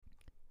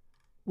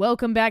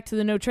Welcome back to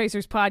the No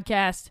Tracers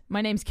podcast.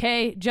 My name's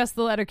Kay, just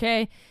the letter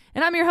K,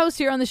 and I'm your host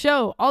here on the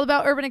show, all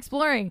about urban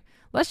exploring.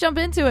 Let's jump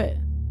into it.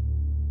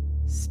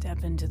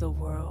 Step into the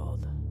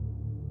world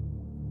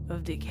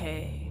of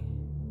decay,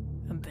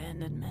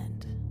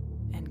 abandonment,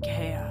 and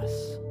chaos.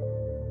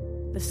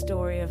 The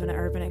story of an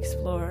urban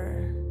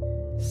explorer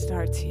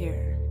starts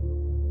here,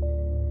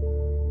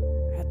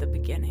 at the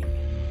beginning.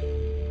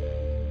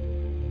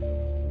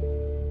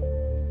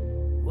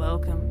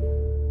 Welcome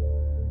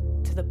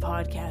to the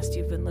podcast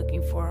you've been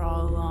looking for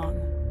all along.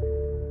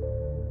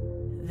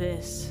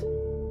 This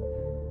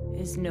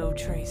is No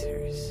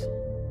Tracers.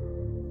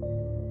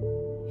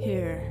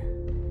 Here,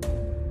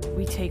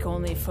 we take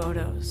only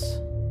photos.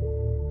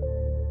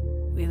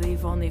 We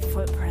leave only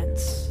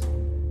footprints.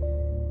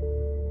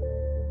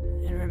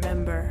 And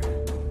remember,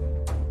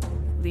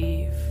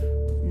 leave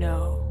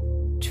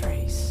no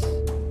trace.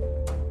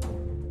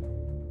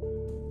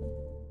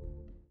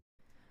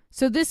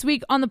 So this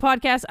week on the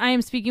podcast, I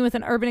am speaking with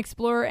an urban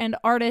explorer and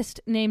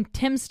artist named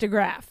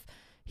Timstagraph.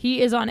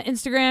 He is on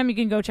Instagram. You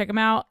can go check him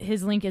out.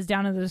 His link is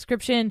down in the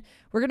description.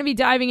 We're going to be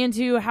diving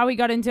into how he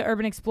got into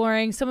urban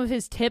exploring, some of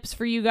his tips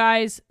for you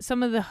guys,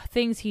 some of the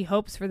things he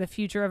hopes for the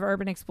future of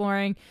urban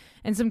exploring,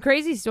 and some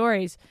crazy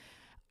stories.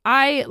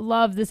 I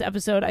love this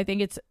episode. I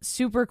think it's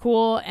super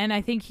cool, and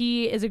I think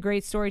he is a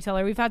great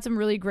storyteller. We've had some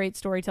really great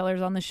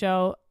storytellers on the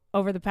show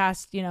over the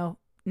past,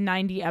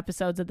 90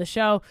 episodes of the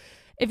show.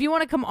 If you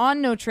want to come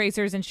on No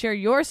Tracers and share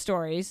your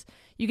stories,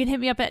 you can hit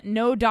me up at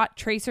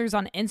no.tracers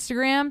on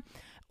Instagram.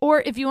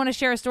 Or if you want to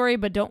share a story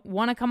but don't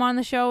want to come on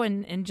the show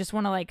and just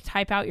want to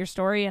type out your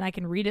story and I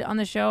can read it on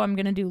the show, I'm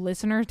going to do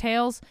listener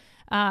tales.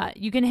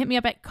 You can hit me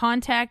up at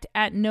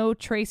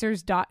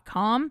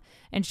contact@notracers.com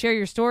and share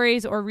your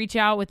stories or reach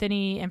out with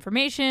any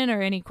information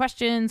or any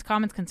questions,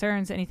 comments,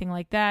 concerns, anything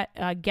like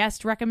that.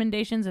 Guest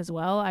recommendations as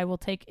well, I will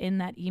take in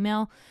that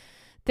email.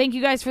 Thank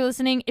you guys for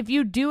listening. If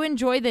you do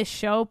enjoy this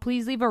show,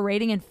 please leave a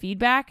rating and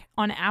feedback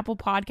on Apple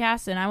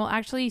Podcasts, and I will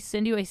actually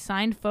send you a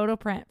signed photo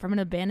print from an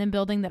abandoned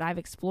building that I've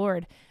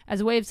explored as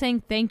a way of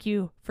saying thank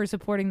you for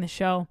supporting the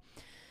show.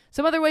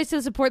 Some other ways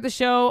to support the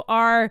show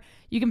are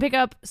you can pick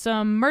up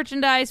some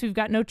merchandise. We've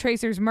got No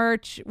Tracers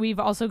merch. We've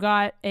also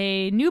got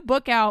a new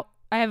book out.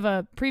 I have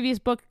a previous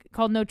book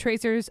called No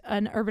Tracers,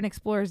 An Urban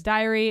Explorer's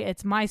Diary.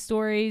 It's my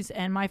stories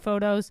and my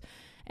photos.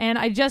 And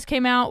I just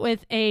came out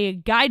with a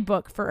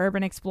guidebook for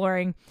urban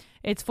exploring.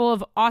 It's full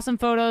of awesome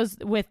photos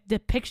with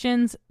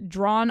depictions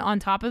drawn on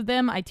top of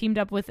them. I teamed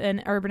up with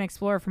an urban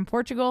explorer from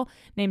Portugal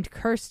named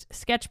Cursed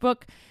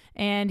Sketchbook,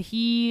 and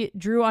he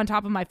drew on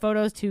top of my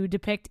photos to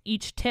depict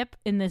each tip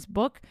in this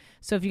book.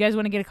 So if you guys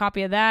want to get a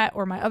copy of that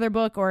or my other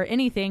book or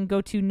anything, go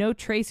to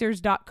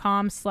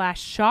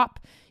notracers.com/shop.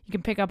 You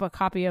can pick up a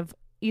copy of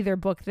either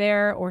book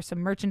there or some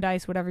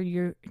merchandise, whatever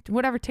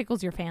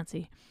tickles your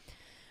fancy.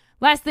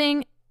 Last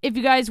thing, if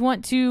you guys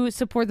want to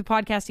support the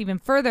podcast even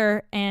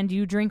further and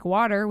you drink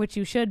water, which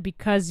you should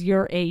because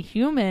you're a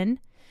human,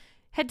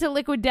 head to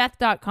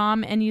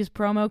liquiddeath.com and use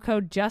promo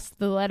code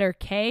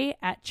JustTheLetterK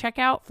at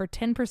checkout for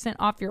 10%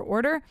 off your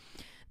order.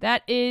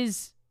 That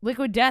is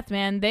Liquid Death,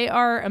 man. They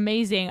are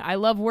amazing. I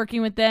love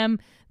working with them.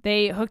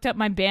 They hooked up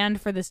my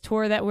band for this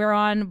tour that we're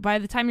on. By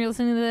the time you're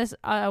listening to this,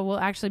 we'll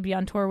actually be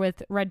on tour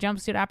with Red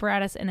Jumpsuit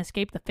Apparatus and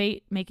Escape the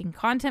Fate, making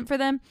content for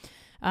them.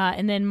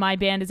 And then my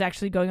band is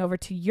actually going over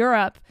to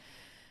Europe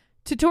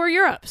to tour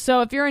Europe.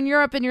 So if you're in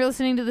Europe and you're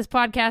listening to this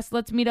podcast,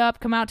 let's meet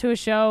up, come out to a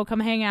show, come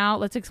hang out,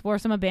 let's explore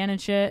some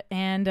abandoned shit.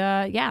 And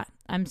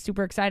I'm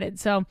super excited.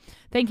 So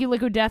thank you,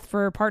 Liquid Death,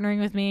 for partnering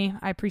with me.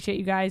 I appreciate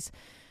you guys.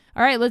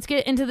 All right, let's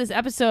get into this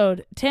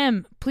episode.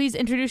 Tim, please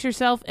introduce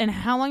yourself and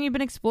how long you've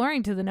been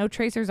exploring to the No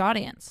Tracers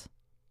audience.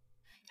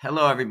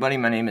 Hello, everybody.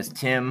 My name is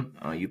Tim.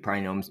 You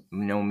probably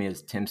know me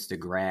as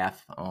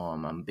Timstagraph.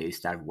 I'm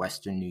based out of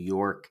Western New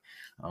York.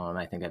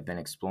 I think I've been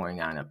exploring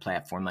on a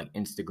platform like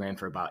Instagram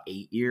for about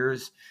 8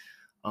 years.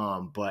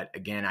 But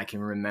again, I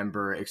can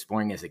remember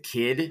exploring as a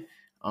kid,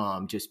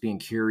 just being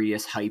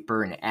curious,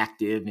 hyper, and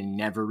active, and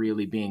never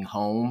really being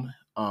home.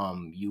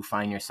 You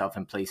find yourself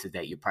in places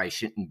that you probably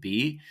shouldn't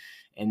be.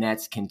 And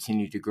that's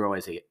continued to grow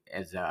as an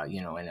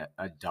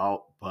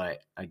adult.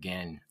 But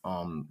again,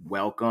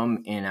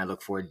 welcome, and I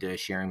look forward to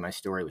sharing my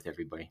story with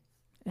everybody.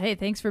 Hey,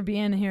 thanks for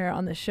being here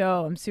on the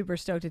show. I'm super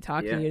stoked to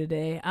talk to you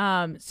today.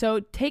 So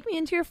take me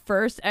into your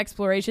first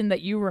exploration that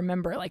you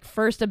remember,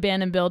 first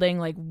abandoned building.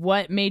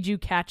 What made you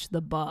catch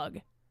the bug?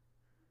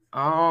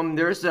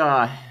 There's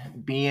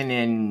being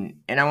in,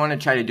 and I want to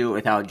try to do it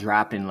without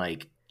dropping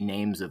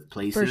names of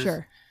places. For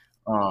sure.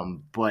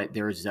 But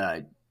there's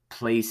a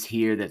place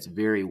here that's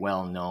very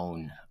well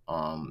known.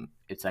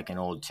 It's like an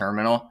old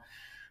terminal,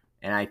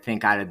 and I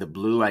think out of the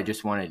blue I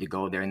just wanted to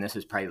go there, and this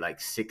was probably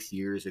 6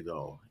 years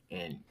ago,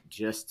 and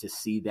just to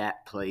see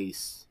that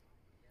place,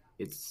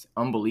 it's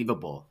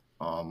unbelievable.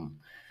 The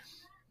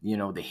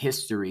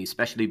history,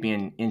 especially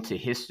being into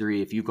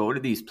history, if you go to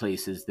these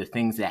places, the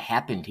things that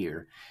happened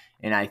here,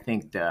 and I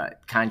think the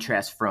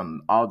contrast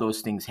from all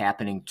those things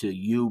happening to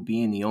you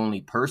being the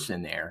only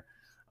person there,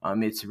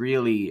 it's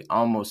really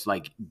almost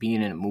like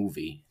being in a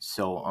movie.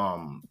 So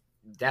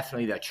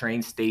definitely the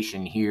train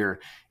station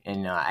here.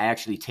 And I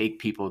actually take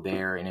people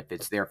there. And if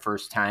it's their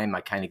first time,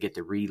 I kind of get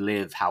to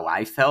relive how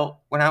I felt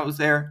when I was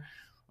there.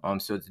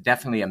 So it's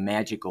definitely a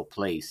magical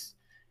place.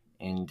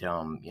 And,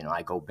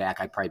 I go back,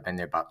 I've probably been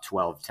there about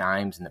 12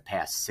 times in the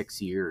past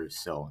 6 years.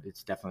 So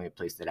it's definitely a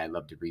place that I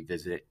love to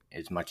revisit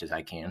as much as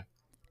I can.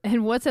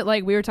 And what's it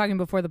like? We were talking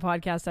before the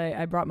podcast.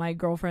 I brought my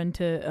girlfriend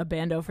to a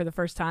bando for the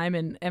first time.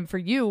 And for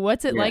you,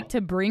 what's it like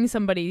to bring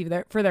somebody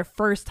there for their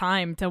first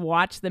time to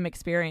watch them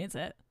experience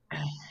it?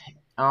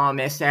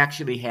 This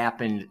actually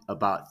happened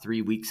about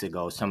 3 weeks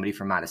ago. Somebody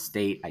from out of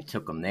state, I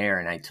took them there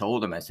and I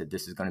told them, I said,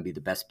 this is going to be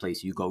the best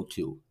place you go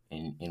to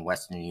in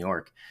Western New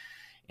York.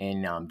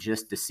 And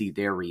just to see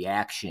their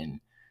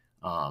reaction,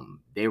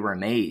 they were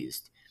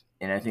amazed.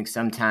 And I think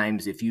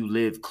sometimes if you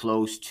live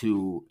close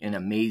to an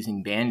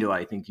amazing bando,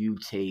 I think you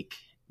take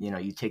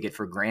it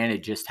for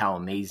granted just how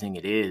amazing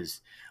it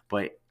is.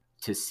 But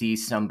to see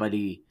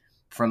somebody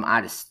from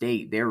out of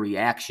state, their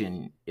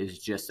reaction is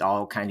just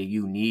all kind of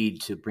you need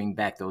to bring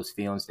back those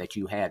feelings that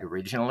you had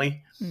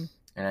originally.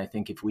 And I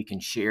think if we can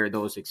share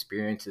those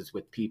experiences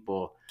with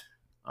people,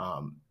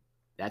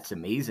 that's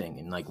amazing.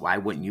 And like, why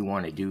wouldn't you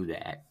want to do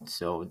that?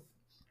 So,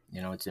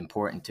 it's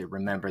important to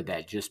remember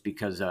that just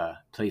because a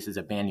place is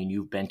abandoned,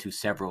 you've been to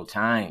several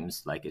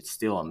times, like it's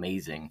still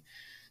amazing.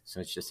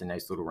 So it's just a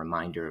nice little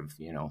reminder of,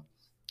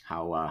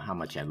 how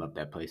much I love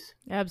that place.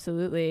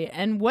 Absolutely.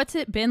 And what's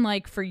it been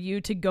like for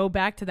you to go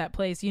back to that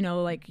place,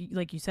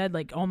 like you said,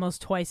 like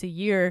almost twice a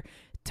year,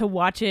 to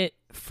watch it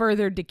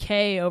further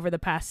decay over the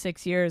past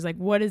 6 years? Like,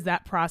 what has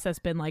that process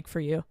been like for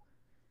you?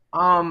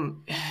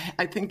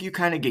 I think you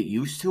kind of get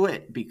used to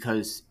it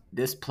because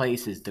this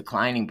place is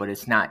declining, but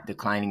it's not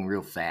declining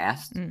real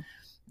fast. And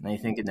I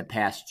think in the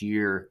past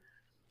year,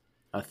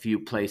 a few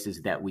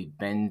places that we've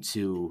been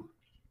to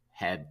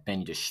have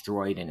been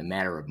destroyed in a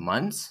matter of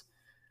months.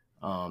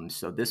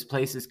 So this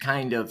place is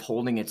kind of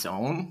holding its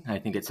own. I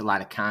think it's a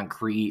lot of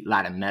concrete, a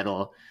lot of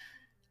metal.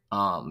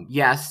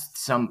 Yes,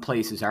 some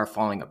places are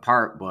falling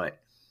apart, but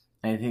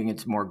I think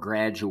it's more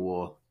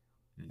gradual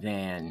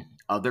than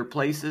other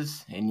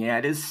places. And yeah,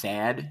 it is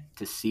sad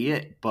to see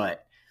it,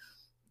 but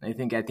I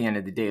think at the end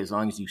of the day, as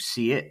long as you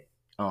see it,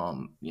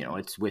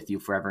 it's with you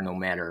forever, no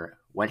matter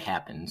what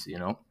happens,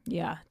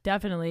 Yeah,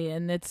 definitely.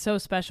 And it's so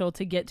special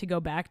to get to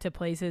go back to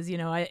places.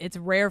 It's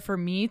rare for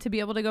me to be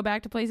able to go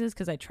back to places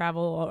because I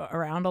travel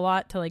around a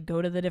lot to like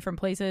go to the different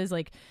places.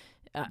 Like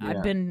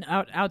I've been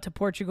out to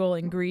Portugal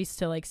and Greece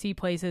to like see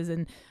places,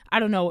 and I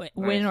don't know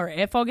when or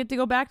if I'll get to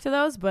go back to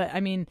those, but I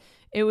mean,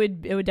 it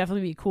would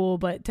definitely be cool.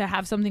 But to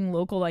have something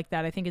local like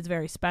that, I think is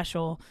very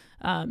special.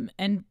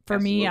 And for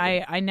me,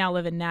 I now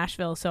live in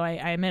Nashville, so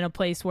I'm in a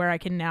place where I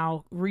can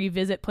now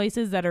revisit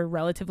places that are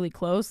relatively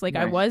close. Like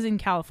I was in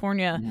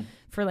California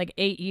for like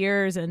 8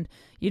 years, and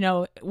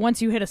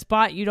once you hit a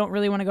spot, you don't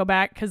really want to go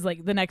back because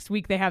like the next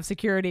week they have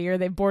security or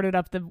they've boarded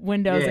up the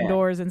windows and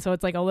doors, and so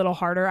it's like a little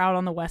harder out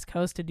on the West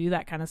Coast to do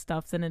that kind of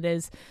stuff than it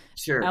is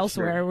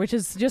elsewhere, which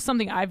is just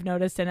something I've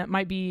noticed, and it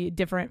might be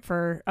different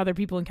for other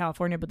people in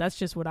California, but that's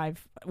just what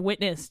I've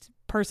witnessed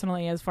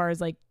personally as far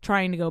as like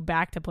trying to go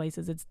back to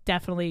places. It's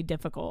definitely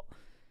difficult.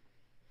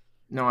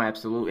 No,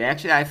 absolutely.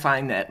 Actually, I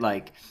find that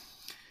like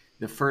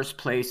the first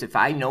place, if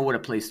I know what a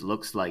place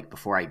looks like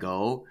before I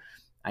go,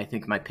 I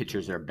think my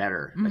pictures are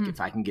better. Like if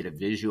I can get a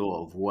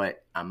visual of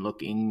what I'm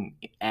looking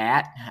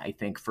at, I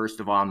think first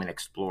of all, I'm an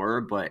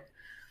explorer, but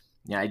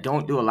I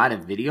don't do a lot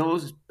of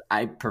videos.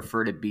 I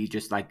prefer to be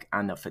just like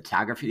on the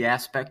photography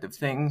aspect of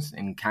things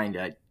and kind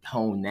of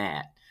hone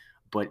that.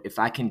 But if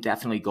I can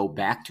definitely go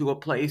back to a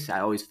place, I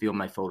always feel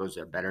my photos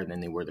are better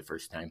than they were the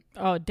first time.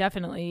 Oh,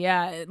 definitely.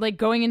 Yeah. Like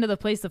going into the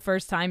place the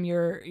first time,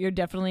 you're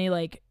definitely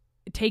like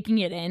taking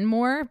it in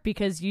more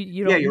because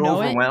you don't you're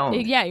know overwhelmed.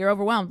 it. Yeah, you're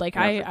overwhelmed. Like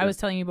I was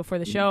telling you before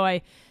the show,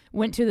 I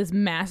went to this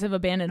massive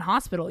abandoned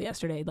hospital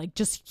yesterday, like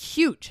just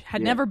huge.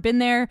 Had never been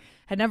there,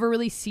 had never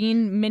really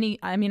seen many.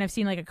 I mean, I've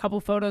seen like a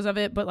couple photos of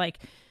it, but like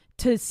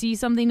to see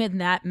something in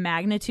that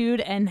magnitude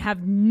and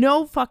have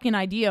no fucking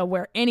idea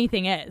where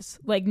anything is,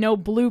 like no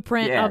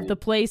blueprint of the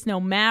place, no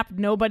map,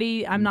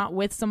 nobody. I'm not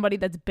with somebody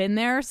that's been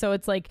there, so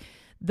it's like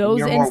those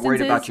you're instances. More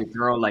worried about your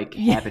girl like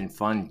having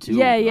fun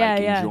too,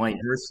 enjoying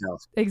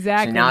herself.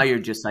 Exactly. So now you're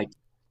just like,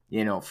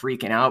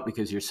 freaking out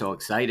because you're so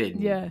excited.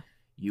 And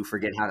you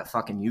forget how to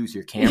fucking use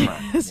your camera.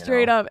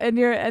 Straight up.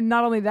 And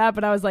not only that,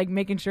 but I was like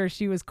making sure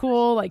she was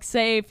cool, like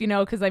safe,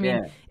 because I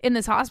mean, in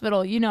this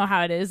hospital, you know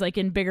how it is, like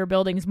in bigger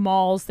buildings,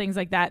 malls, things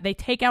like that. They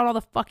take out all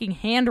the fucking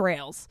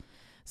handrails.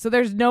 So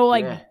there's no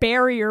like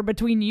barrier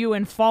between you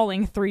and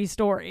falling 3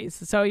 stories.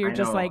 So you're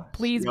just like,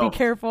 please be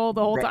careful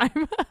the whole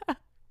time.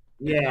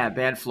 Yeah,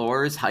 bad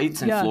floors,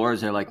 heights and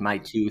floors are like my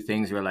 2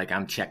 things where like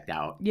I'm checked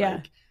out. Yeah.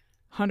 Like,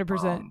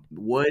 100%.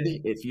 Wood,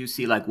 if you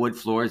see like wood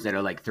floors that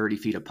are like 30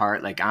 feet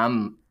apart, like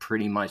I'm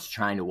pretty much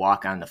trying to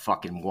walk on the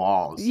fucking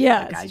walls.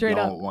 Yeah, like, straight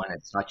up. I don't want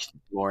to touch the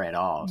floor at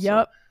all.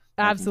 Yep. So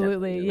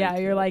absolutely. Yeah.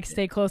 You're like,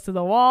 stay close to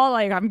the wall.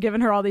 Like I'm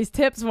giving her all these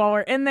tips while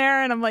we're in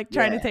there, and I'm like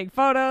trying to take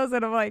photos,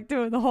 and I'm like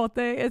doing the whole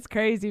thing. It's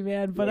crazy,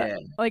 man. But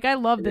like, I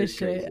love this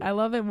shit. Crazy. I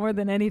love it more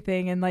than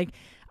anything. And like,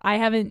 I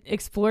haven't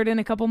explored in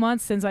a couple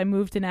months since I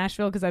moved to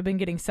Nashville because I've been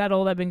getting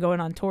settled. I've been going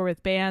on tour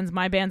with bands.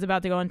 My band's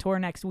about to go on tour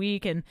next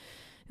week, and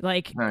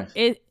like Nice.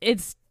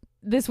 it's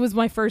this was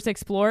my first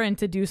explore, and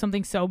to do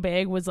something so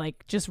big was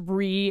like just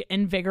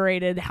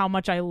reinvigorated how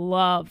much I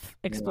love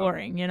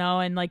exploring, you know,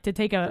 and like to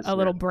take a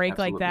little break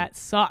like that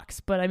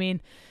sucks. But I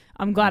mean,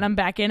 I'm glad I'm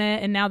back in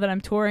it. And now that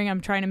I'm touring, I'm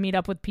trying to meet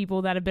up with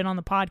people that have been on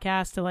the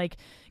podcast to like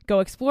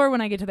go explore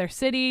when I get to their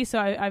city. So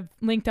I've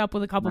linked up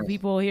with a couple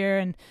people here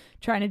and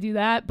trying to do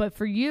that. But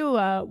for you,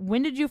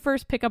 when did you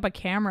first pick up a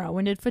camera?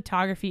 When did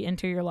photography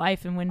enter your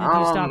life, and when did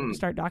you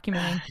start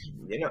documenting?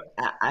 You know,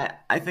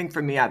 I think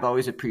for me, I've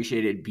always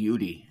appreciated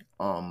beauty.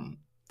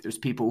 There's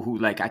people who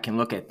like, I can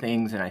look at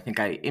things and I think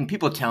and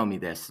people tell me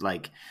this,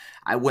 like,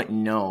 I wouldn't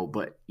know,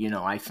 but you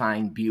know, I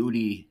find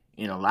beauty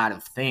in a lot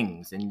of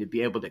things, and to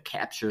be able to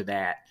capture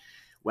that,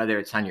 whether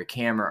it's on your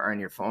camera or on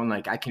your phone,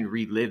 like I can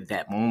relive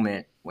that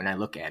moment when I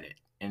look at it,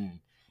 and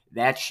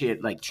that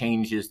shit like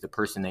changes the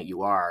person that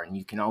you are. And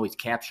you can always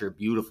capture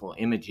beautiful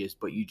images,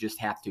 but you just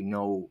have to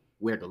know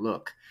where to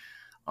look.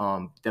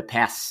 The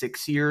past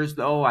 6 years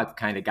though, I've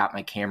kind of got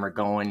my camera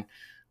going.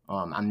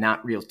 I'm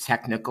not real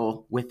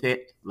technical with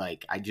it.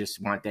 Like, I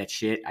just want that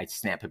shit. I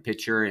snap a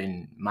picture,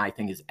 and my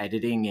thing is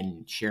editing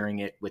and sharing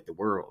it with the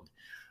world.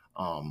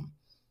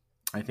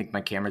 I think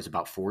my camera's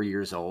about 4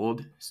 years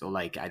old. So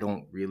like, I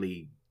don't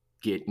really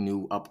get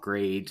new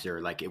upgrades,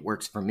 or like, it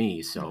works for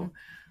me. So,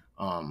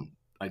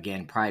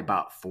 again, probably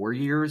about 4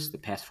 years, the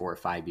past 4 or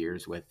 5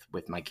 years with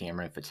my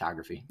camera and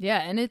photography. Yeah,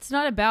 and it's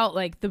not about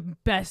like the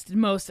best,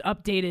 most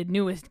updated,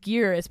 newest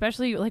gear,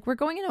 especially like we're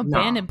going into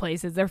abandoned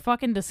places. They're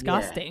fucking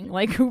disgusting. Yeah.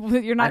 Like,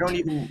 you're not.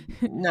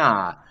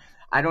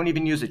 I don't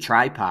even use a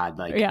tripod.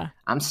 Like,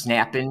 I'm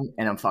snapping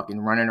and I'm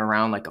fucking running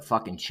around like a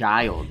fucking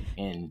child,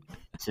 and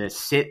to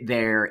sit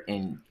there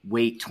and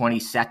wait 20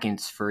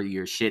 seconds for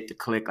your shit to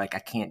click, like I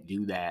can't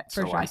do that.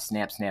 So I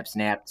snap.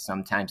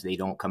 Sometimes they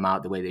don't come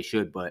out the way they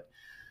should, but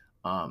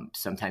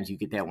sometimes you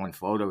get that one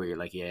photo where you're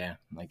like, yeah,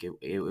 like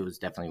it was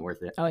definitely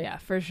worth it. Oh yeah,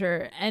 for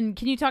sure. And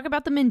can you talk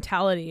about the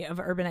mentality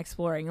of urban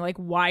exploring? Like,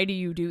 why do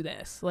you do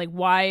this? Like,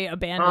 why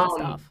abandon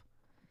stuff?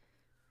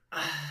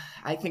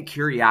 I think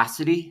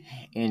curiosity,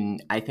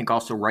 and I think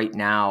also right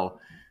now,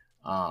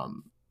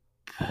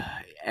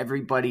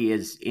 everybody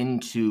is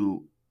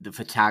into the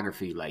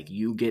photography. Like,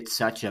 you get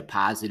such a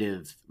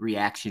positive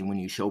reaction when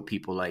you show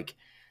people, like,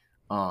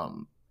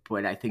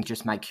 but I think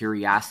just my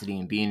curiosity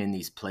and being in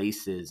these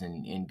places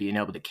and being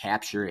able to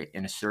capture it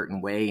in a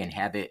certain way and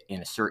have it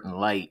in a certain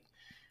light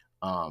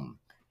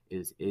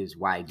is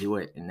why I do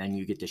it. And then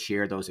you get to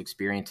share those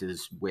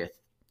experiences with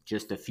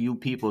just a few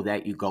people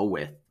that you go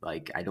with.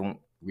 Like, I don't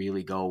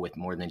really go with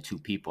more than 2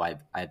 people.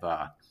 I've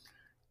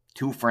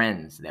 2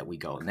 friends that we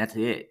go, and that's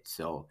it.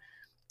 So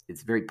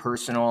it's very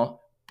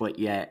personal, but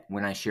yet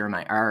when I share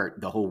my art,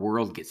 the whole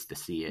world gets to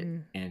see it.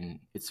 And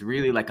it's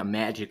really like a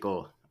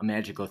magical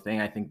thing.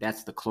 I think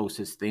that's the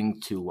closest thing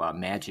to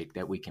magic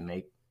that we can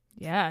make.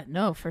 Yeah,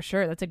 no, for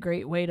sure. That's a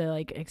great way to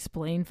like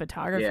explain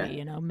photography. Yeah.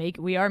 You know,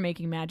 we are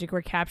making magic.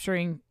 We're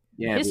capturing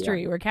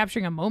history. We're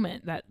capturing a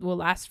moment that will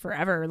last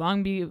forever,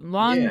 long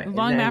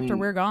after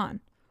we're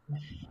gone.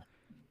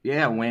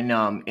 Yeah, when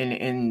and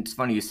it's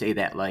funny you say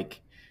that.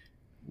 Like,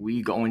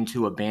 we go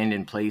into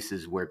abandoned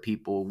places where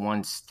people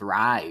once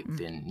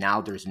thrived, and now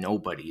there's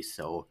nobody.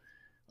 So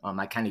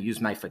I kind of use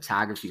my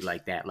photography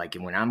like that. Like,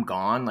 when I'm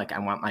gone, like, I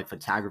want my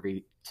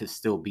photography to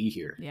still be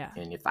here. Yeah.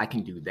 And if I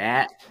can do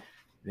that,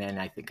 then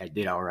I think I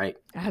did all right.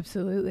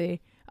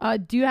 Absolutely.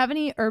 Do you have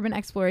any urban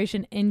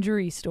exploration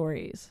injury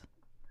stories?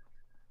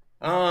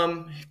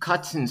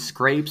 Cuts and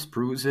scrapes,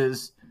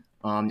 bruises.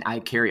 I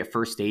carry a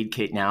first aid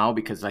kit now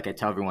because, like I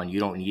tell everyone, you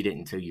don't need it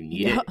until you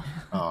need it.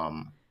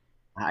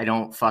 I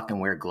don't fucking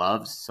wear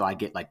gloves, so I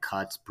get like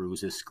cuts,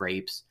 bruises,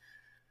 scrapes.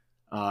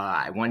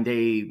 One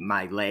day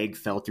my leg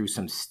fell through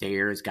some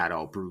stairs, got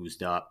all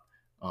bruised up.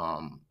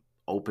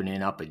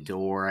 Opening up a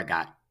door, I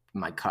got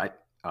my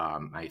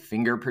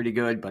finger pretty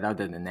good, but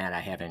other than that, I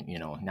haven't,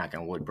 knock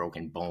on wood,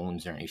 broken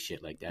bones or any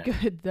shit like that.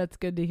 Good. That's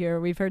good to hear.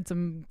 We've heard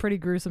some pretty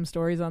gruesome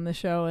stories on the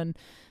show, and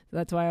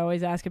that's why I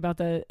always ask about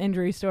the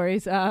injury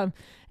stories.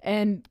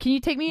 And can you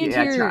take me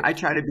into I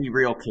try to be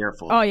real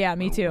careful. Oh yeah,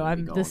 me too.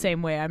 I'm the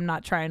same way. I'm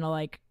not trying to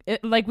like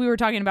we were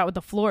talking about with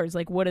the floors,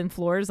 like wooden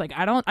floors. Like,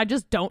 I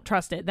just don't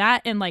trust it.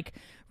 That and like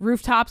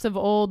rooftops of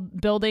old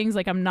buildings.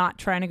 Like, I'm not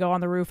trying to go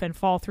on the roof and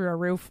fall through a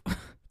roof.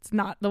 It's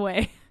not the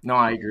way. No,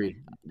 I agree.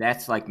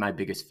 That's like my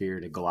biggest fear,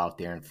 to go out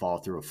there and fall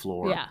through a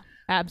floor. Yeah,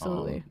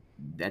 absolutely.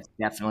 That's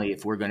definitely,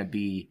 if we're going to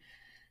be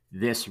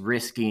this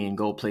risky and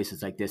go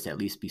places like this, at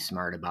least be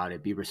smart about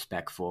it. Be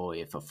respectful.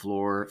 If a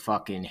floor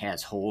fucking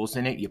has holes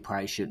in it, you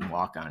probably shouldn't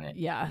walk on it.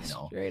 Yeah,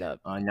 straight up.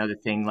 Another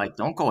thing, like,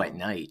 don't go at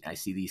night. I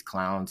see these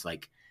clowns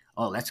like,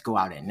 oh, let's go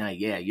out at night.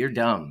 Yeah, you're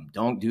dumb.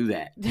 Don't do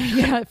that.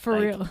 Yeah, for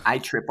real. I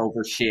trip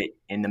over shit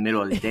in the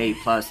middle of the day.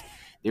 Plus,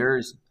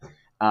 there's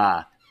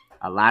a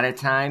lot of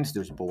times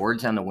there's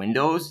boards on the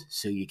windows,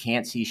 so you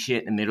can't see shit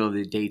in the middle of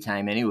the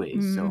daytime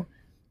anyways. So,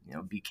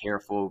 be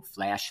careful,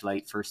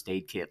 flashlight, first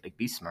aid kit, like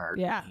be smart.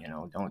 Yeah.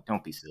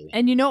 Don't be silly.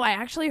 And I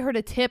actually heard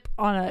a tip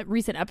on a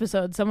recent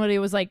episode. Somebody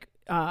was like,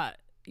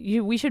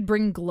 we should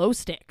bring glow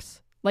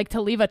sticks, like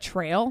to leave a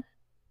trail,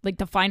 like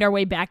to find our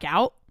way back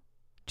out.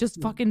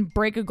 Just fucking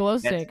break a glow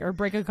stick or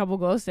break a couple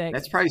glow sticks.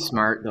 That's probably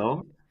smart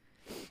though.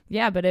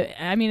 Yeah, but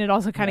it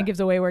also kind of gives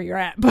away where you're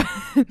at.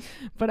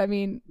 But I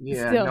mean,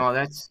 yeah, still. No,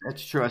 that's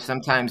true.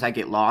 Sometimes I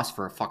get lost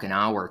for a fucking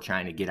hour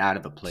trying to get out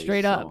of a place.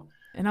 Straight up.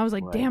 And I was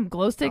like, damn,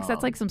 glow sticks,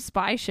 that's like some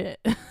spy shit.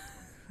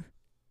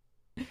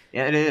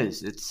 Yeah, it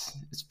is.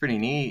 It's pretty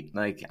neat.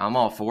 Like, I'm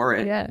all for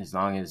it. Yeah. As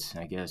long as,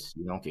 I guess,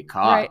 you don't get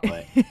caught.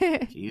 Right.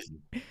 But, Jesus.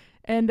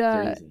 And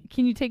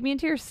can you take me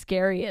into your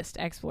scariest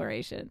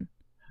exploration?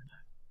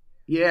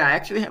 Yeah, I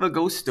actually have a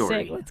ghost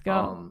story. Sick, let's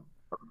go.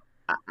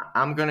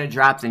 I'm going to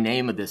drop the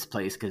name of this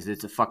place because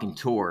it's a fucking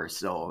tour.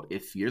 So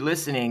if you're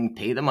listening,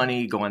 pay the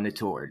money, go on the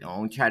tour.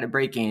 Don't try to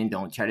break in.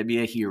 Don't try to be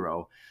a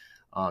hero.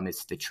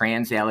 It's the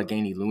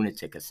Trans-Allegheny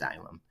Lunatic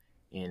Asylum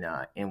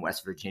in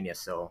West Virginia.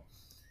 So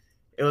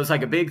it was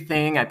like a big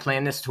thing. I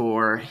planned this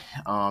tour,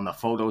 a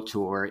photo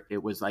tour.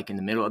 It was like in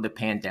the middle of the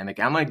pandemic.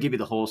 I'm going to give you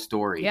the whole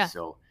story. Yeah.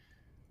 So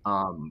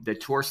the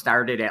tour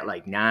started at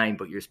like 9,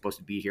 but you're supposed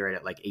to be here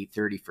at like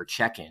 8:30 for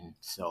check-in.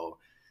 So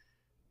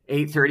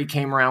 8:30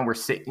 came around. We're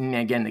sitting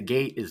again. The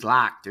gate is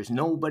locked. There's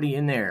nobody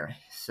in there.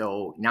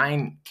 So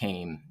 9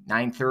 came,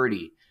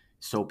 9:30.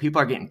 So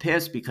people are getting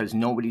pissed because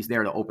nobody's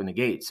there to open the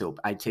gate. So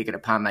I take it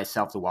upon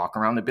myself to walk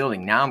around the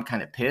building. Now I'm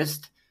kind of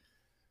pissed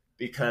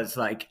because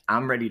like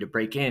I'm ready to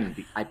break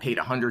in. I paid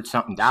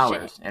 $100-something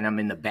and I'm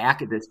in the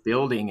back of this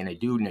building and a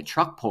dude in a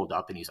truck pulled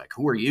up and he's like,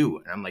 "Who are you?"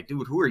 And I'm like,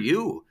 "Dude, who are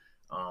you?"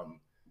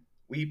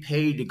 We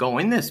paid to go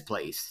in this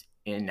place.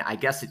 And I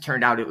guess it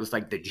turned out it was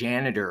like the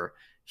janitor.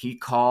 He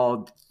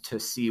called to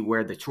see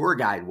where the tour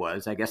guide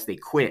was. I guess they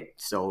quit.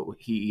 So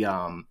he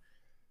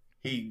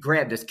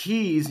grabbed his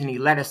keys and he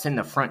let us in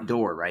the front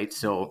door, right?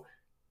 So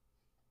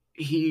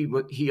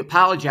he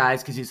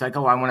apologized because he's like,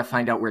 "Oh, I want to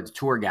find out where the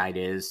tour guide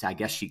is. I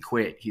guess she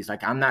quit." He's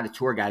like, "I'm not a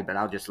tour guide, but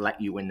I'll just let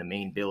you in the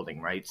main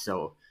building," right?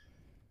 So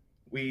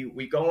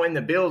we go in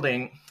the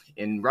building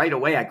and right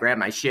away I grab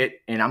my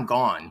shit and I'm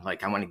gone.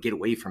 Like I want to get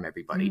away from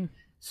everybody.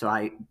 So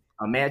I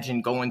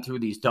imagine going through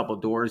these double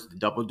doors. The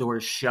double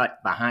doors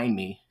shut behind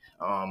me.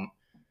 I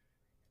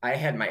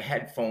had my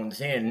headphones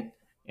in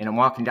and I'm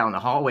walking down the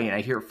hallway and I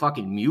hear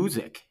fucking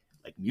music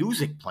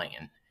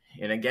playing.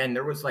 And again,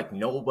 there was like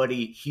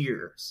nobody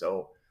here.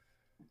 So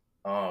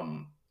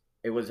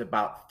it was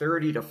about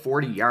 30 to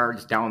 40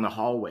 yards down the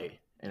hallway.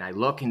 And I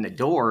look in the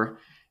door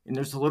and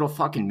there's a little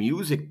fucking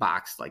music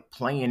box like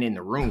playing in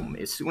the room.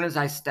 As soon as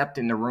I stepped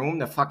in the room,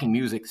 the fucking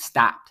music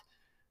stopped.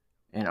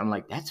 And I'm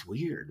like, that's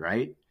weird,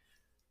 right?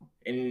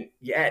 And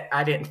yet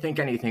I didn't think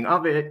anything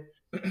of it.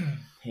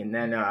 And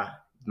then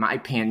my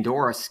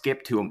Pandora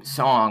skipped to a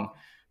song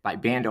by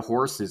Band of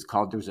Horses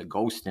called "There's a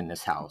Ghost in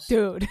This House."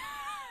 Dude.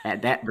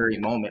 At that very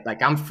moment,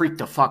 like I'm freaked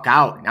the fuck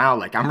out now.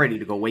 Like I'm ready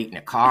to go wait in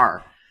a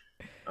car.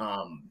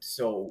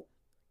 So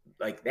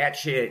like that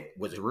shit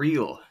was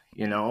real,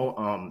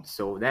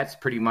 so that's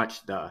pretty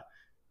much the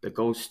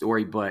ghost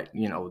story. But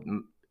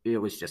it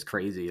was just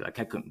crazy. Like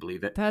I couldn't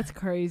believe it. That's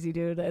crazy,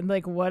 dude. And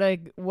like what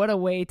a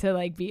way to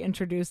like be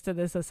introduced to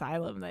this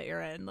asylum that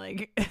you're in.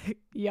 Like,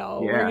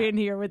 we're in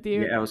here with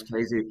you. Yeah, it was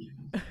crazy.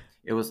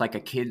 It was like a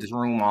kid's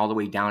room all the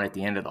way down at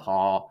the end of the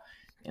hall.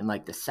 And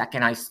like the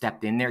second I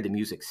stepped in there, the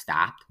music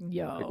stopped.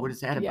 Like, what is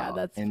that about? Yeah,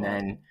 that's and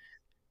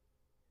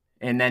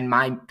then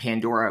my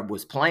Pandora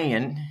was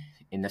playing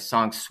and the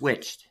song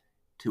switched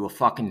to a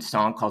fucking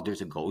song called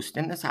 "There's a Ghost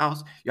in This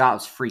House." I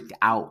was freaked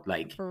out,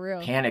 like for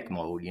real. Panic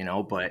mode,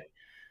 but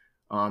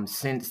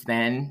since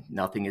then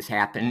nothing has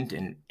happened.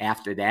 And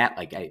after that,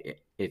 like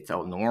it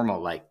felt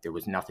normal, like there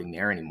was nothing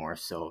there anymore.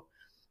 So,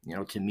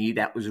 to me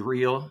that was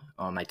real.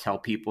 I tell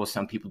people,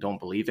 some people don't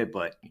believe it,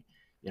 but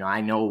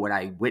I know what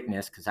I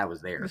witnessed because I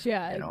was there.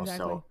 Yeah, exactly.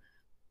 So.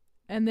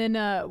 And then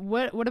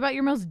what about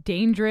your most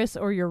dangerous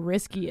or your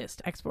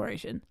riskiest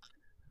exploration?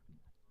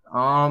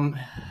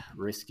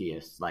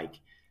 Riskiest, like,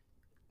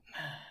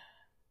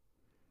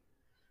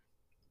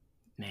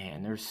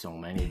 man, there's so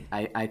many.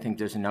 I think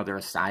there's another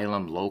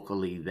asylum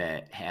locally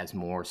that has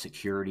more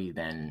security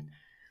than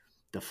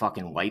the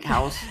fucking White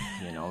House,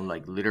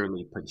 like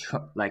literally,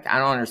 like, I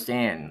don't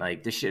understand.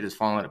 Like, this shit is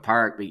falling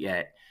apart, but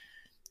yet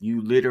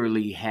you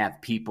literally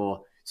have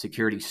people,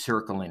 security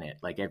circling it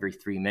like every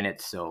 3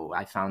 minutes. So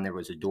I found there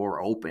was a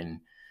door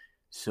open.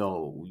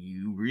 So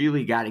you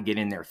really got to get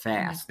in there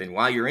fast. And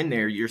while you're in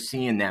there, you're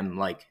seeing them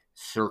like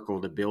circle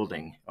the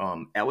building.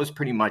 That was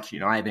pretty much,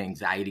 I have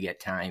anxiety at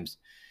times.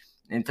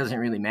 And it doesn't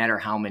really matter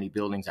how many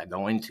buildings I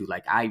go into.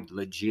 Like I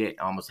legit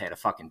almost had a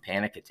fucking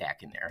panic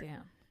attack in there.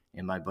 Damn.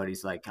 And my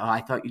buddy's like, "Oh,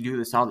 I thought you do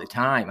this all the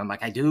time." I'm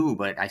like, "I do,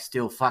 but I'm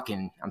still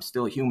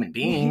a human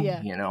being,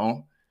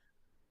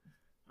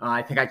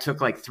 I think I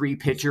took like 3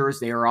 pictures.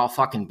 They were all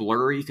fucking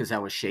blurry because I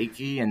was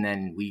shaky. And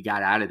then we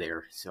got out of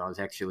there. So I was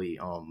actually,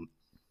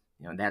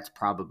 that's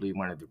probably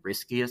one of the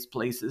riskiest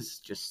places,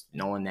 just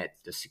knowing that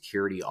the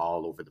security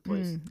all over the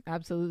place.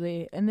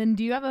 Absolutely. And then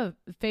do you have a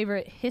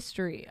favorite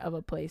history of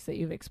a place that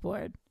you've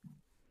explored?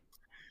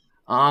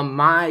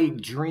 My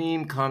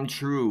dream come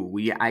true.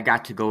 I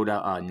got to go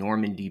to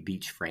Normandy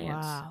Beach,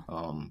 France.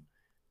 Wow.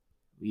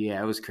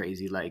 Yeah, it was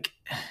crazy. Like,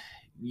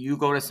 you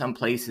go to some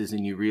places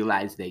and you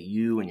realize that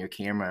you and your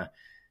camera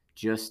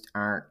just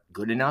aren't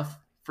good enough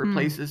for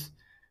places.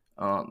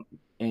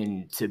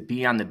 And to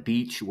be on the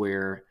beach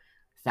where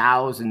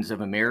thousands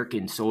of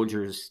American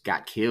soldiers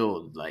got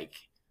killed, like,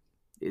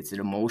 it's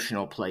an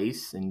emotional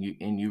place, and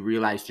you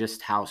realize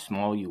just how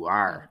small you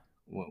are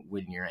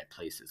when you're at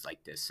places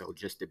like this. So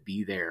just to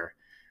be there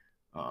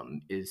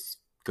is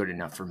good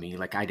enough for me.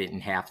 Like, I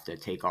didn't have to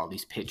take all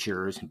these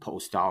pictures and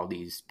post all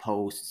these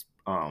posts.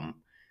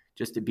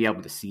 Just to be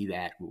able to see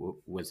that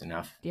was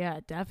enough. Yeah,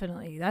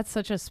 definitely. That's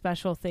such a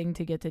special thing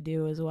to get to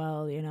do as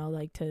well,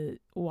 like to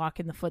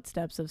walk in the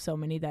footsteps of so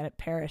many that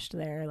perished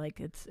there. Like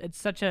it's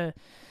such a,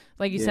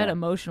 like you said,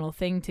 emotional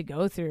thing to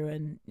go through.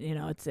 And,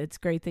 it's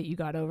great that you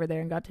got over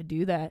there and got to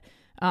do that.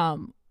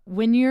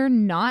 When you're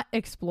not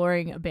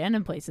exploring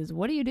abandoned places,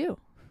 what do you do?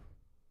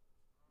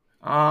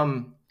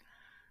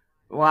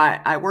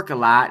 Well, I work a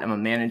lot. I'm a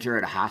manager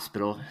at a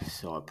hospital,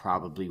 so I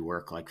probably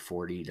work like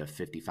 40 to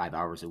 55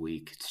 hours a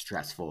week. It's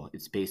stressful.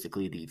 It's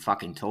basically the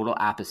fucking total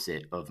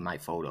opposite of my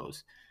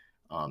photos.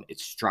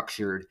 It's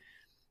structured.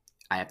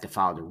 I have to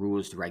follow the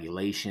rules, the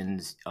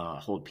regulations,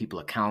 hold people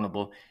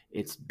accountable.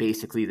 It's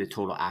basically the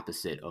total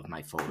opposite of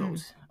my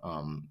photos.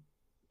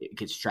 It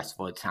gets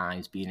stressful at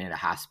times being in a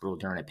hospital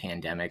during a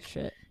pandemic,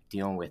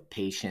 dealing with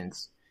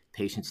patients,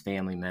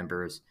 family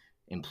members,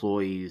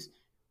 employees,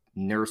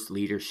 nurse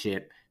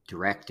leadership,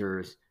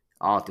 directors,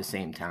 all at the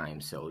same time.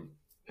 So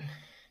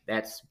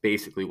that's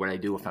basically what I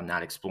do if I'm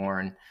not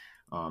exploring,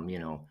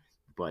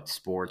 but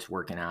sports,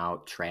 working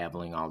out,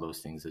 traveling, all those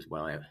things as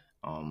well.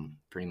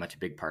 Pretty much a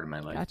big part of my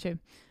life. Gotcha.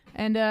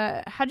 And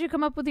how'd you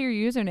come up with your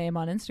username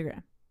on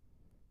Instagram?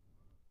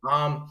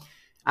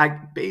 I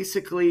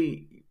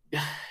basically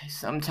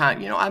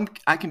sometimes,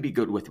 I can be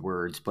good with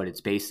words, but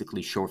it's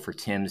basically short for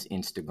Tim's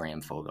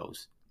Instagram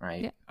photos,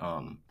 right?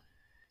 Yeah.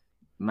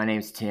 My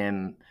name's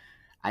Tim.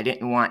 I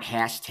didn't want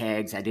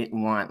hashtags. I didn't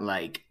want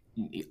like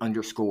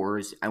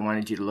underscores. I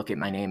wanted you to look at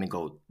my name and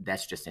go,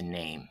 that's just a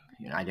name.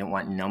 I didn't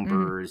want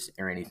numbers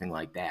or anything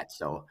like that.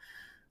 So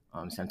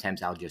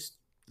sometimes I'll just,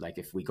 like,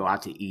 if we go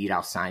out to eat,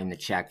 I'll sign the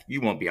check. You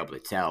won't be able to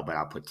tell, but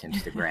I'll put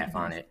Timstagraph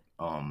on it.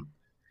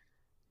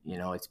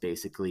 It's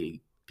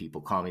basically, people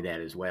call me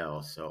that as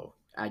well. So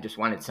I just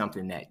wanted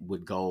something that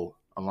would go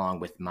along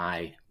with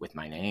my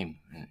name.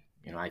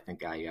 And, I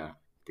think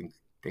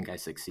I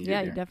succeeded. Yeah,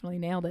 there. You definitely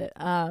nailed it.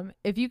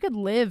 If you could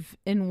live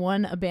in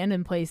one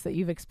abandoned place that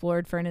you've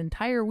explored for an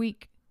entire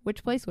week,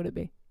 which place would it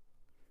be?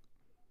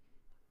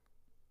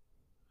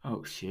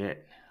 Oh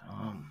shit.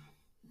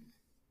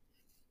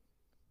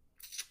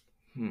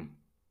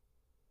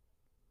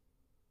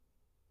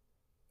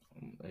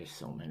 There's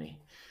so many.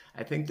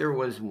 I think there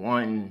was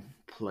one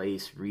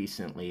place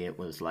recently. It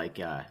was like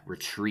a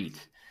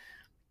retreat.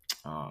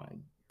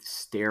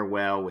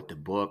 Stairwell with the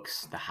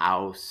books, the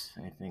house.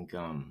 I think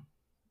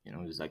it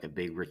was like a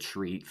big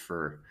retreat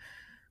for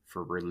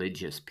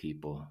religious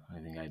people. I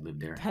think I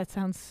lived there. That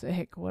sounds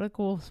sick. What a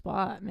cool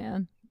spot,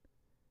 man.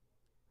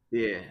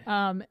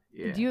 Yeah.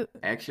 Do you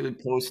I actually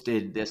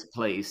posted this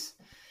place,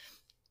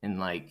 and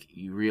like,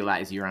 you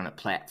realize you're on a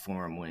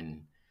platform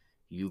when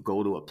you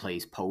go to a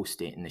place,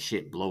 post it, and the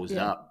shit blows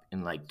up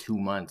in like 2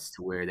 months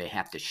to where they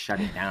have to shut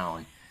it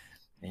down.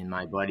 And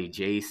my buddy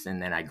Jason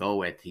that I go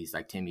with, he's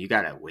like, Tim, you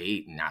gotta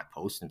wait and not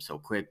post them so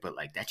quick. But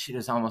like, that shit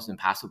is almost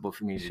impossible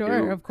for me to do.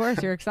 Sure, of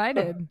course, you're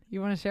excited.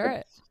 You want to share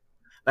it.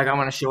 Like, I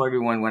want to show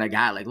everyone what I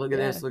got. Like, look at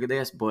this, look at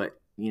this. But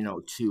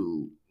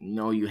to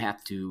know you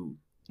have to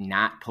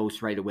not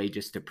post right away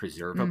just to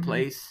preserve a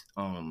place.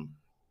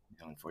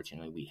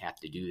 Unfortunately, we have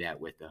to do that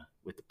with the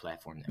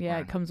platform.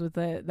 It comes with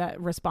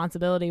that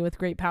responsibility. With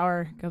great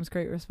power comes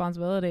great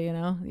responsibility.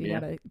 You got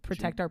to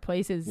protect our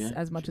places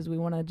as much as we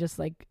want to just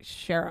like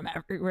share them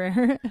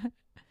everywhere.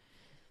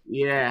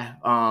 Yeah.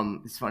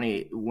 It's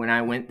funny, when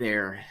I went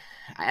there,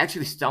 I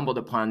actually stumbled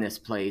upon this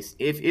place.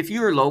 If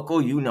you're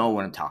local, you know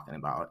what I'm talking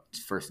about.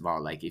 First of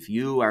all, like, if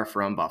you are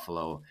from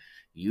Buffalo,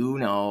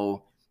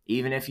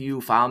 even if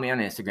you follow me on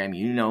Instagram,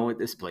 you know what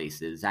this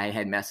place is. I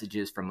had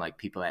messages from like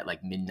people at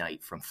like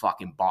midnight from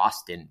fucking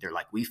Boston. They're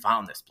like, we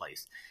found this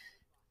place.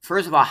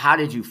 First of all, how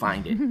did you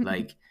find it?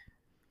 Like,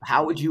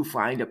 how would you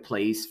find a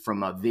place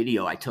from a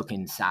video I took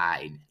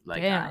inside?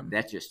 Like,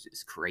 that just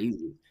is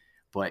crazy.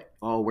 But,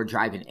 we're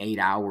driving 8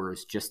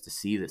 hours just to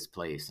see this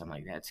place. I'm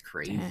like, that's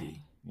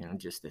crazy.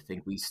 Just to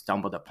think we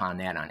stumbled upon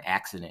that on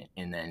accident.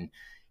 And then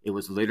it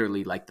was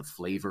literally like the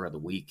flavor of the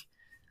week,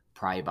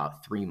 probably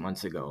about 3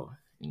 months ago.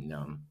 And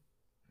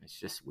it's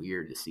just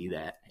weird to see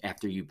that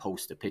after you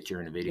post a picture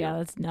and a video. Yeah,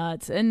 that's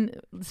nuts. And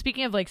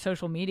speaking of like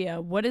social media,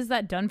 what has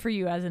that done for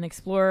you as an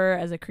explorer,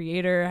 as a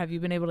creator? Have you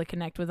been able to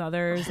connect with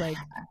others? Like,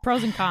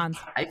 pros and cons?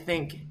 I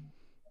think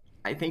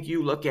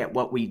you look at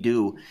what we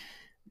do.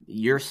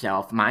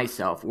 yourself,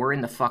 myself, we're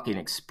in the fucking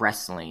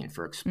express lane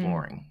for Mm.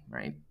 exploring,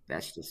 right?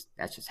 That's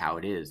just how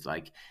it is.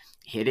 Like,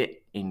 hit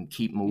it and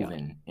keep Yeah.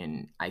 moving.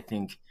 And I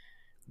think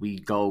we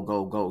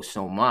go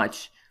so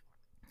much.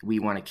 We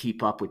want to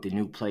keep up with the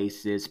new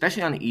places,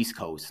 especially on the East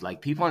Coast.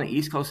 Like, people on the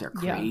East Coast are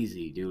Yeah.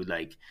 crazy, dude.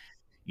 Like,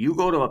 you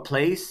go to a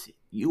place,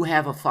 you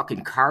have a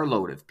fucking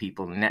carload of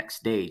people the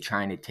next day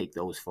trying to take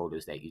those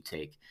photos that you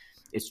take.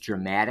 It's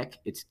dramatic,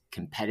 it's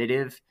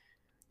competitive,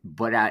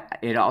 but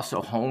it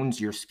also hones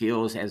your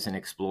skills as an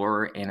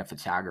explorer and a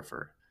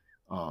photographer.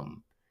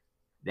 Um,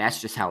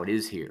 that's just how it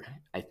is here.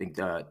 I think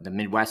the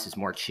Midwest is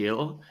more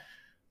chill,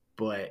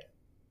 but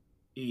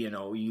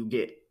you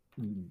get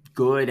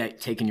good at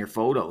taking your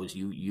photos.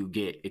 You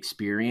get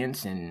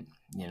experience, and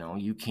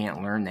you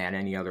can't learn that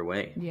any other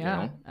way.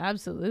 Yeah,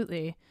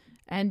 absolutely.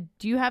 And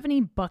do you have any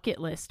bucket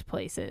list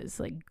places,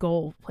 like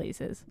goal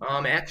places?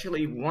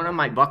 Actually, one of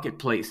my bucket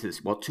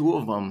places, well, two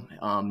of them.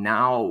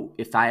 Now,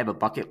 if I have a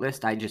bucket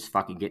list, I just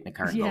fucking get in the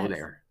car and go Yes.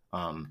 there.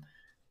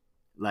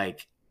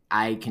 Like,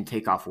 I can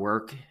take off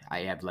work. I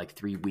have like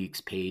 3 weeks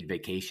paid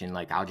vacation.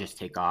 Like, I'll just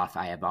take off.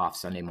 I have off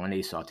Sunday,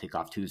 Monday, so I'll take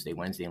off Tuesday,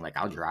 Wednesday, and like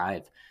I'll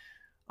drive.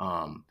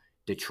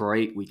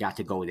 Detroit, we got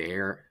to go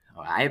there.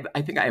 I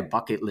think I have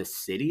bucket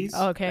list cities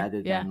Oh, okay. rather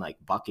Yeah. than like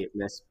bucket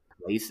list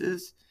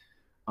places.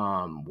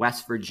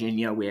 West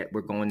Virginia, we're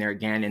going there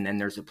again, and then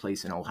there's a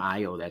place in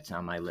Ohio that's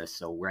on my list.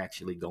 So we're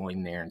actually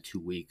going there in 2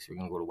 weeks. We're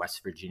gonna go to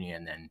West Virginia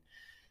and then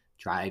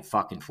drive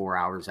fucking 4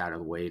 hours out of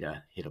the way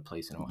to hit a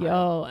place in Ohio.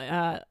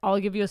 Yo, I'll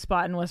give you a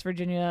spot in West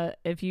Virginia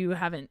if you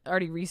haven't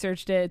already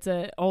researched it. It's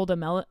a old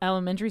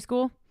elementary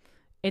school.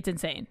 It's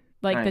insane.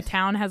 Like the Nice.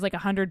 town has like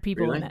 100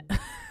 people in Really? it.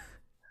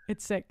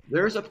 It's sick.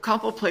 There's a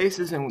couple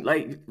places in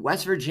like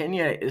West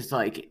Virginia is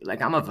like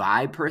I'm a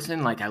vibe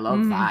person. Like, I love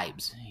Mm,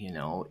 vibes.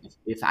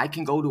 If I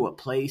can go to a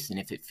place and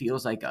if it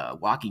feels like a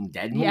Walking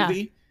Dead yeah.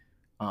 movie,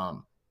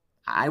 um,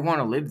 I want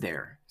to live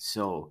there.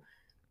 So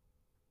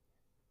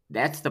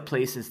that's the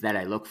places that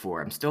I look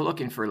for. I'm still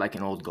looking for like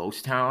an old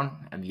ghost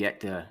town. I've yet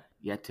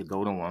to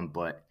go to one,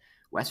 but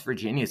West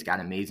Virginia's got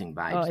amazing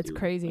Oh, vibes, it's dude.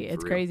 crazy. Like, for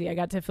It's real. crazy. I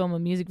got to film a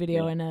music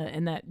video Yeah.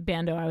 in that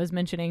bando I was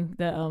mentioning,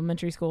 the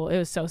elementary school. It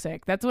was so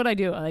sick. That's what I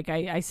do. Like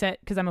I set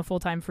because I'm a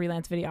full-time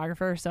freelance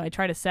videographer, so I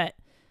try to set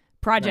Nice.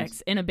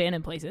 projects in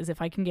abandoned places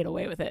if I can get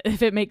away with it,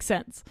 if it makes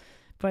sense.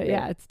 But Yeah.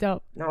 yeah, it's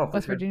dope. No, for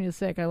West sure. Virginia's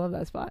sick. I love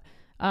that spot.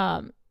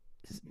 Um,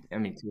 I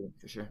mean, too,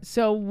 for sure.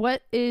 so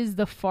what is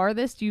the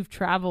farthest you've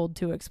traveled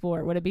to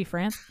explore? Would it be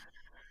France?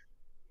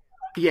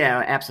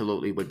 Yeah,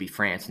 absolutely would be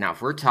France. Now,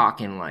 if we're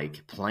talking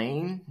like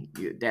plane,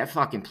 that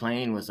fucking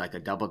plane was like a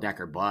double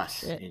decker bus,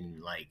 Shit.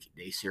 and like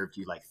they served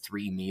you like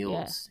three Yeah.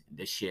 meals.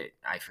 The shit,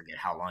 I forget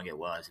how long it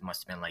was. It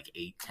must have been like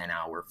 8-10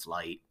 hour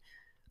flight.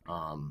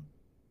 Um,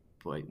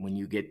 but when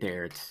you get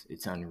there,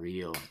 it's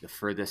unreal. The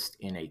furthest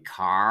in a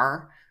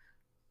car,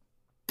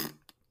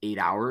 8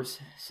 hours,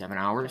 7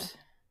 hours.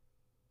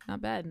 Not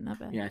bad. Not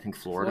bad. Yeah, I think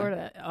Florida.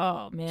 Florida.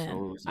 Oh man. So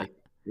it was like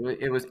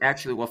it was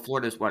actually, well,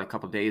 Florida's what, a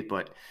couple of daes,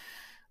 but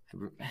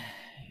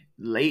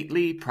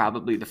lately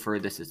probably the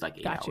furthest is like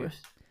eight Got you.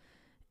 hours.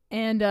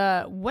 And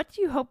what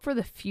do you hope for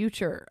the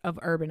future of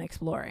urban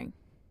exploring?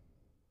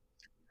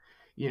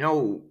 You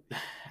know,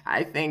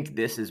 I think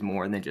this is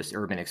more than just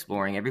urban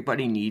exploring.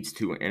 Everybody needs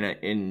to,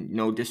 in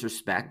no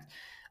disrespect,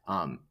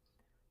 um,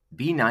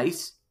 be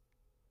nice.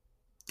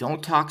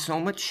 Don't talk so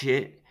much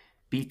shit.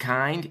 Be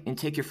kind and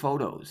take your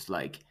photos.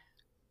 Like,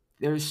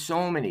 there's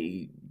so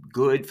many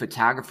good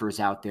photographers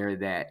out there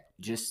that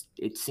just,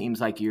 it seems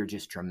like you're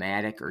just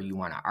dramatic, or you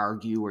want to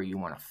argue, or you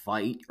want to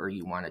fight, or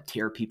you want to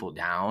tear people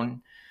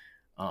down.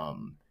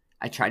 um,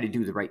 I try to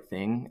do the right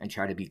thing and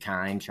try to be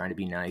kind, try to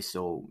be nice.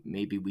 So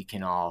maybe we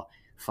can all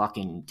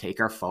fucking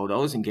take our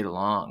photos and get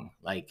along.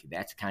 Like,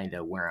 that's kind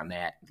of where I'm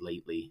at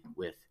lately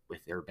with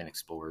urban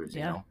explorers.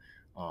 Yeah.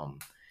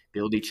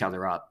 Build each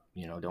other up.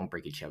 Don't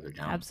break each other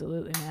down.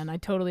 Absolutely, man. I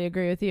totally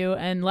agree with you.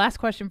 And last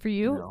question for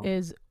you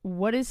is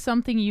what is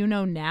something you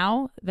know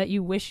now that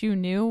you wish you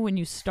knew when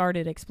you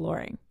started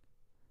exploring?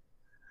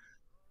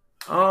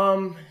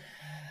 Um,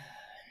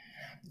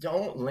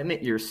 don't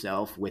limit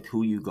yourself with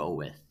who you go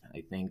with.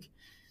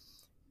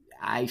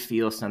 I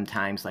feel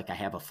sometimes like I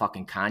have a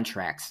fucking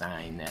contract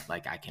sign that,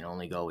 like, I can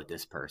only go with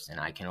this person.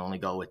 I can only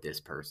go with this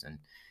person.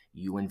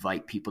 You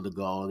invite people to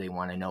go, they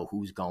want to know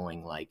who's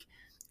going. Like,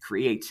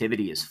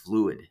 creativity is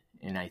fluid.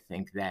 And I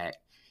think that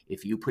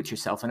if you put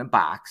yourself in a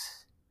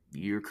box,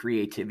 your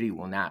creativity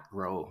will not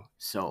grow.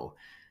 So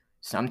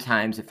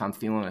sometimes if I'm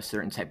feeling a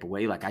certain type of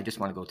way, like, I just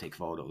want to go take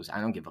photos.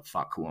 I don't give a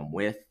fuck who I'm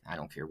with. I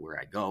don't care where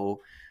I go.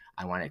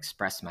 I want to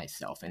express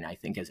myself. And I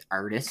think as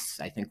artists,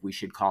 I think we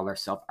should call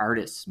ourselves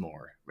artists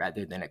more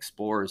rather than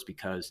explorers,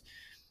 because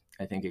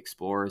I think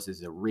explorers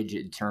is a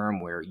rigid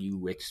term where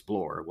you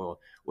explore. Well,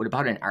 what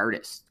about an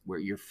artist where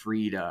you're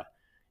free to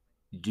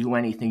do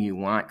anything you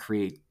want,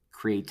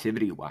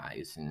 creativity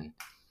wise? And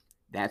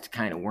that's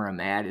kind of where I'm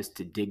at, is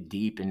to dig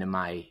deep into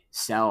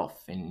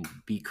myself and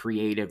be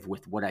creative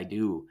with what I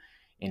do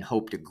and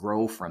hope to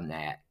grow from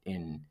that.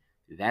 And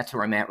that's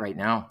where I'm at right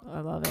now.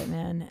 I love it,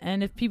 man.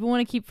 And if people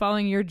want to keep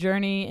following your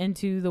journey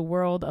into the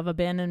world of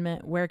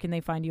abandonment, where can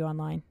they find you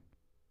online?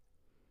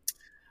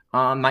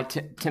 My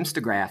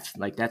Timstagraph,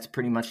 like that's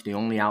pretty much the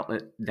only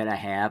outlet that I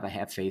have. I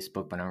have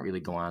Facebook, but I don't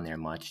really go on there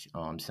much.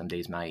 Some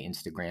days my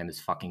Instagram is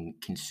fucking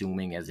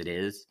consuming as it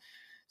is.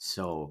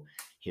 So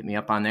hit me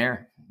up on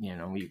there.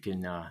 You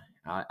can,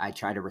 I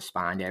try to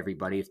respond to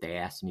everybody if they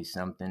ask me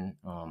something.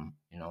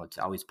 It's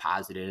always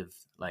positive.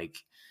 Like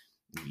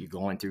you're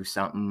going through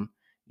something,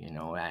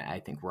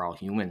 I think we're all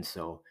humans.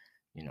 So,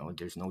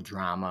 there's no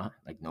drama,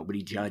 like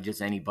nobody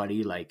judges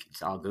anybody. Like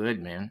it's all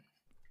good, man.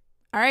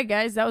 All right,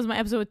 guys, that was my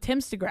episode with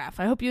Timstagraph.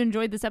 I hope you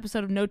enjoyed this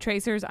episode of No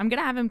Tracers. I'm going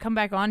to have him come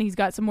back on. He's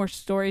got some more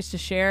stories to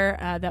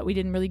share that we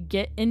didn't really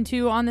get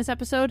into on this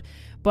episode,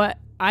 but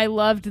I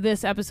loved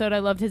this episode. I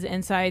loved his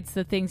insights,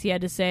 the things he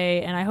had to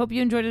say, and I hope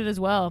you enjoyed it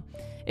as well.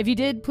 If you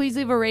did, please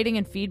leave a rating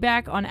and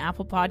feedback on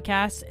Apple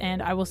Podcasts,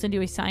 and I will send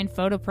you a signed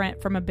photo print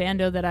from a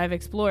bando that I've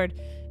explored.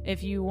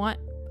 If you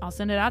want, I'll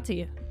send it out to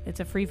you. It's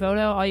a free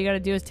photo. All you got to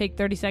do is take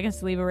 30 seconds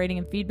to leave a rating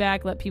and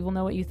feedback. Let people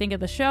know what you think of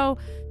the show.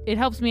 It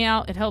helps me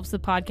out. It helps the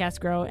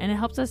podcast grow. And it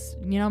helps us,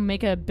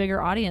 make a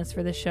bigger audience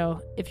for this show.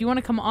 If you want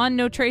to come on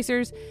No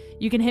Tracers,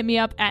 you can hit me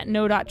up at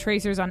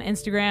no.tracers on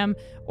Instagram.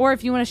 Or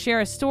if you want to share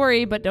a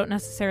story but don't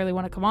necessarily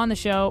want to come on the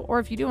show, or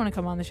if you do want to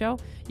come on the show,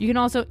 you can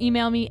also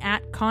email me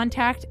at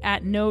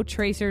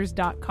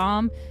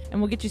contact@notracers.com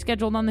and we'll get you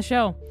scheduled on the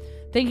show.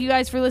 Thank you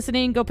guys for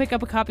listening. Go pick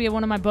up a copy of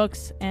one of my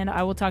books, and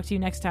I will talk to you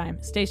next time.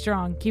 Stay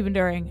strong, keep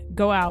enduring,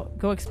 go out,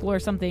 go explore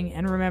something,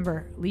 and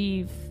remember,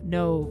 leave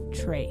no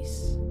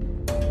trace.